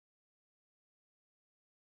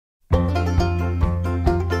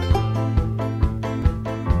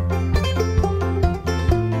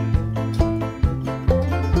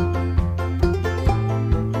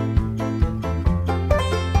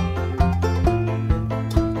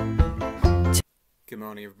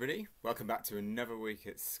morning everybody, welcome back to another week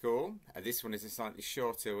at school. This one is a slightly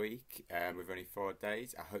shorter week with only 4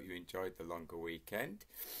 days. I hope you enjoyed the longer weekend,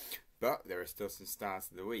 but there are still some stars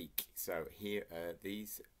of the week. So here are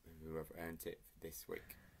these who have earned it for this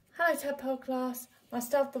week. Hello Tadpole class. My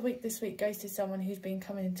star of the week this week goes to someone who's been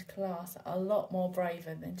coming into class a lot more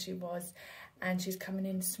braver than she was, and she's coming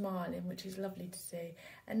in smiling, which is lovely to see,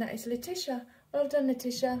 and that is Letitia. Well done,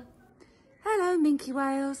 Letitia. Hello Minky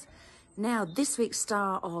Wales. Now this week's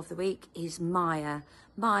star of the week is Maya.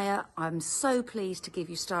 Maya, I'm so pleased to give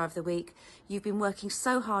you star of the week. You've been working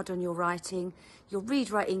so hard on your writing. Your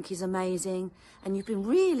read write ink is amazing, and you've been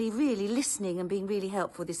really listening and being really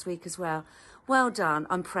helpful this week as well. Well done,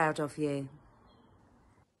 I'm proud of you.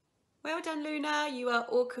 Well done, Luna. You are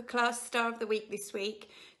Orca Class Star of the Week this week.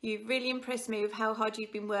 You've really impressed me with how hard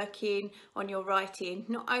you've been working on your writing,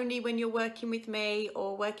 not only when you're working with me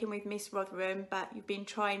or working with Miss Rotherham, but you've been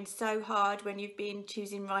trying so hard when you've been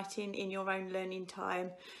choosing writing in your own learning time.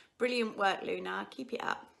 Brilliant work, Luna. Keep it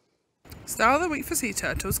up. Star of the Week for Sea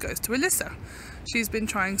Turtles goes to Alyssa. She's been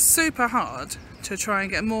trying super hard to try and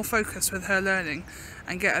get more focused with her learning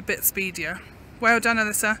and get a bit speedier. Well done,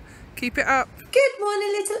 Alyssa. Keep it up. Good morning,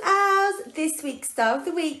 little owls. This week's star of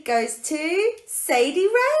the week goes to Sadie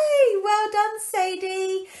Ray. Well done,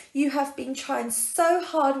 Sadie. You have been trying so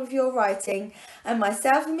hard with your writing, and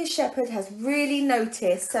myself and Miss Shepherd has really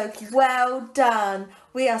noticed, so well done.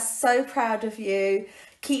 We are so proud of you.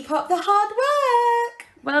 Keep up the hard work.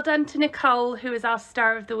 Well done to Nicole, who is our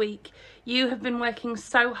star of the week. You have been working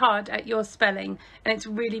so hard at your spelling, and it's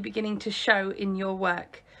really beginning to show in your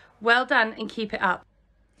work. Well done, and keep it up.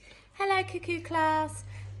 Hello Cuckoo class.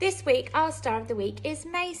 This week our star of the week is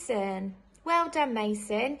Mason. Well done,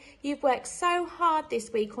 Mason. You've worked so hard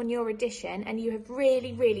this week on your edition, and you have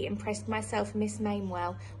really impressed myself and Miss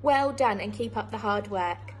Mainwell. Well done, and keep up the hard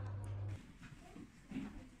work. Okay,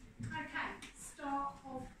 star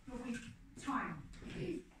of the week time.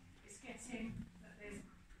 It's getting that there's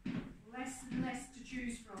less and less to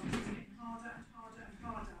choose from. It's getting harder and harder and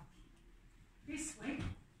harder. This week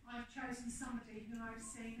I've chosen somebody who I've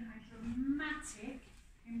seen a dramatic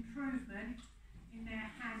improvement in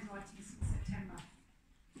their handwriting since September.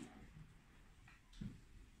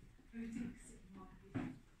 Who thinks it might be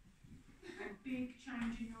a big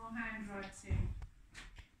change in your handwriting?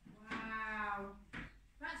 Wow.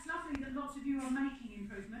 That's lovely that lots of you are making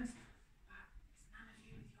improvements, but it's none of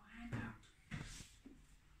you with your hand up.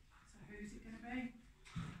 So who's it going to be?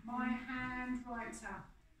 My handwriter.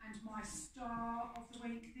 And my star of the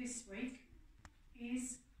week this week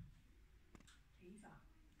is Eva.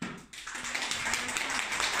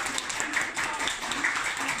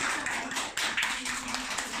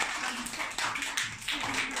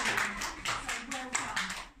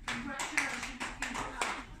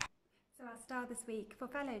 So our star this week for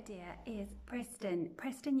Fellow Dear is Preston.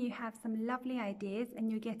 Preston, you have some lovely ideas and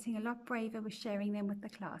you're getting a lot braver with sharing them with the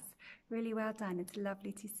class. Really well done. It's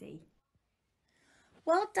lovely to see.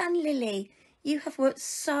 Well done, Lily. You have worked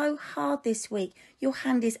so hard this week. Your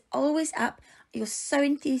hand is always up. You're so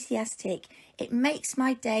enthusiastic. It makes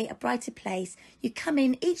my day a brighter place. You come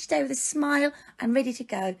in each day with a smile and ready to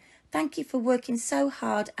go. Thank you for working so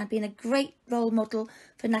hard and being a great role model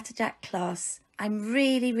for Natterjack class. I'm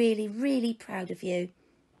really proud of you.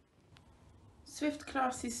 Swift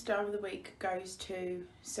Class's Star of the Week goes to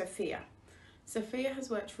Sophia. Sophia has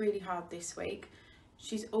worked really hard this week.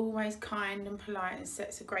 She's always kind and polite and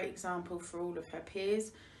sets a great example for all of her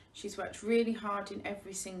peers. She's worked really hard in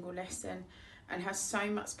every single lesson and has so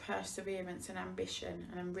much perseverance and ambition,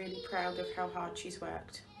 and I'm really proud of how hard she's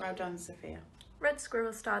worked. Well done, Sophia. Red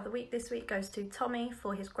Squirrel Star of the Week this week goes to Tommy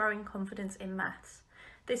for his growing confidence in maths.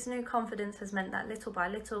 This new confidence has meant that little by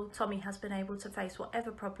little, Tommy has been able to face whatever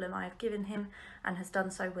problem I have given him and has done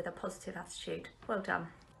so with a positive attitude. Well done.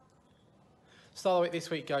 Star of the Week this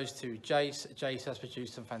week goes to Jace. Jace has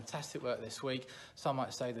produced some fantastic work this week. Some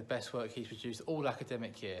might say the best work he's produced all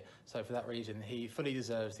academic year. So for that reason, he fully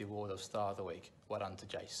deserves the award of Star of the Week. Well done to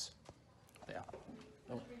Jace. Yeah.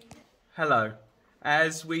 Oh. Hello.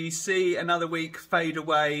 As we see another week fade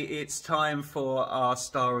away, it's time for our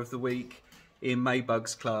Star of the Week in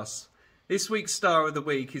Maybug's class. This week's Star of the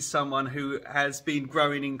Week is someone who has been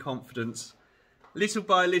growing in confidence. Little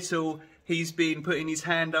by little, he's been putting his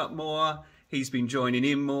hand up more. He's been joining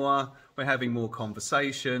in more, we're having more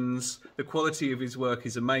conversations, the quality of his work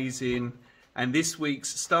is amazing, and this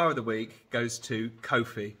week's Star of the Week goes to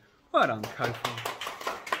Kofi. Well done, Kofi.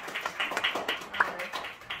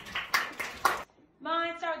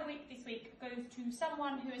 My Star of the Week this week goes to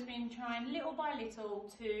someone who has been trying little by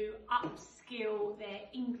little to upskill their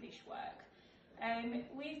English work.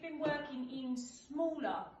 We've been working in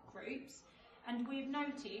smaller groups, and we've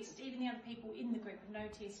noticed, even the other people in the group have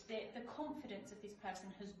noticed, that the confidence of this person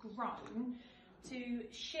has grown to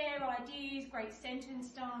share ideas, great sentence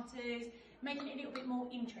starters, making it a little bit more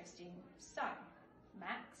interesting. So,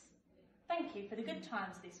 Max, thank you for the good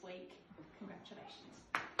times this week. Congratulations.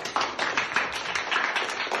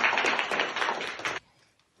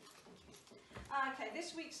 Okay,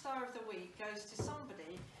 this week's Star of the Week goes to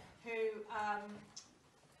somebody who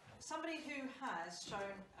has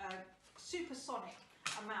shown a supersonic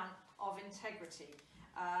amount of integrity,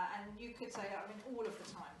 and you could say, I mean, all of the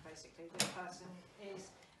time, basically. This person is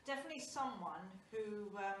definitely someone who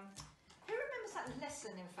remembers that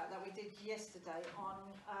lesson, in fact, that we did yesterday on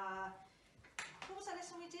what was that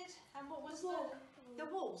lesson we did, and what was the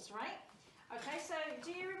walls, right? Okay, so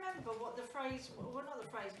do you remember what the phrase, well, not the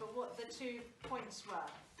phrase, but what the 2 points were,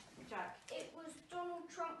 Jack? It was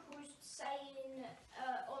Donald Trump was saying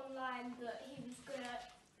online that he was going to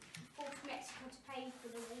force Mexico to pay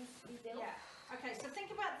for the walls to be built. Yeah, okay, so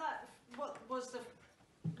think about that. What was the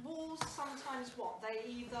walls sometimes what? They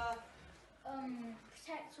either...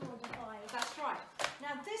 protect or divide. That's right.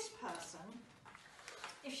 Now this person,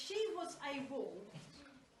 if she was a wall,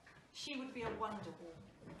 she would be a wonder wall.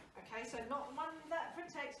 Okay, so not one that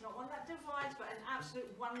protects, not one that divides, but an absolute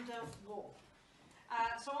wonder wall.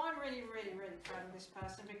 So I'm really, really, really proud of this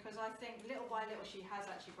person, because I think little by little she has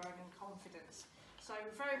actually grown in confidence. So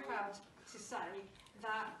very proud to say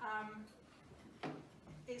that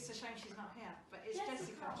it's a shame she's not here, but it's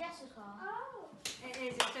Jessica. Jessica. Oh. It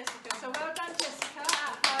is, it's Jessica. So well done, Jessica,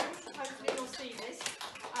 at home. Hopefully you'll see this.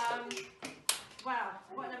 Wow,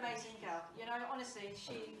 what an amazing girl. You know, honestly,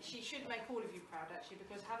 she should make all of you proud, actually,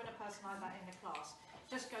 because having a person like that in the class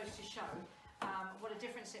just goes to show what a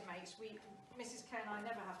difference it makes. Mrs. K and I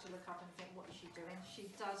never have to look up and think, what is she doing?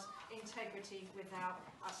 She does integrity without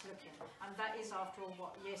us looking. And that is, after all,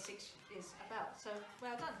 what Year 6 is about. So,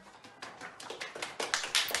 well done.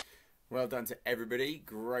 Well done to everybody.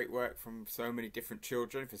 Great work from so many different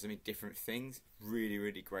children for so many different things. Really,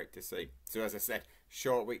 really great to see. So as I said,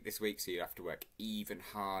 short week this week, so you have to work even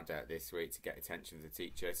harder this week to get attention of the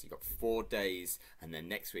teacher. So you've got 4 days, and then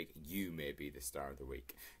next week you may be the star of the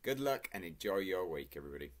week. Good luck and enjoy your week,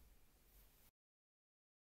 everybody.